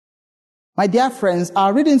My dear friends,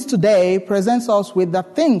 our readings today presents us with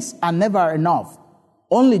that things are never enough.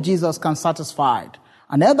 Only Jesus can satisfy.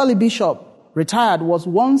 An elderly bishop, retired, was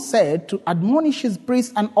once said to admonish his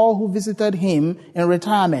priests and all who visited him in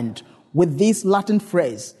retirement with this Latin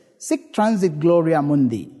phrase, sic transit gloria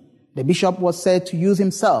mundi. The bishop was said to use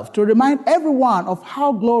himself to remind everyone of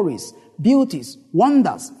how glories, beauties,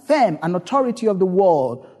 wonders, fame, and authority of the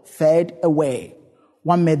world fade away.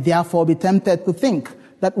 One may therefore be tempted to think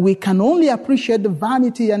that we can only appreciate the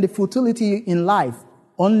vanity and the futility in life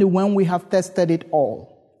only when we have tested it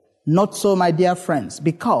all. Not so, my dear friends,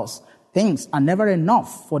 because things are never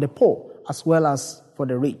enough for the poor as well as for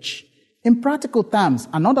the rich. In practical terms,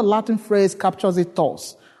 another Latin phrase captures it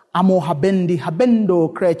thus: amo habendi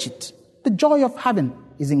habendo crescit. The joy of having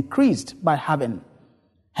is increased by having.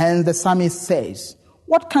 Hence the psalmist says,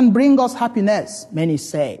 what can bring us happiness? Many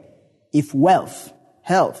say, if wealth,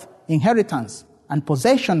 health, inheritance, and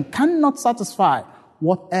possession cannot satisfy,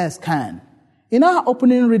 what else can? In our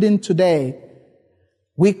opening reading today,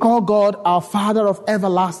 we call God our Father of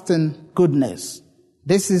everlasting goodness.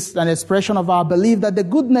 This is an expression of our belief that the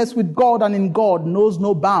goodness with God and in God knows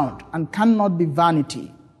no bound and cannot be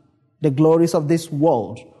vanity. The glories of this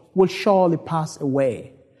world will surely pass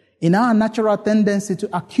away. In our natural tendency to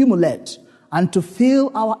accumulate and to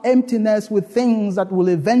fill our emptiness with things that will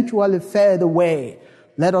eventually fade away,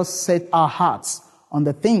 let us set our hearts on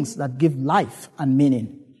the things that give life and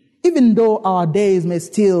meaning. Even though our days may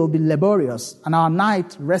still be laborious and our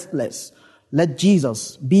night restless, let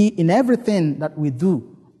Jesus be in everything that we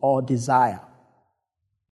do or desire.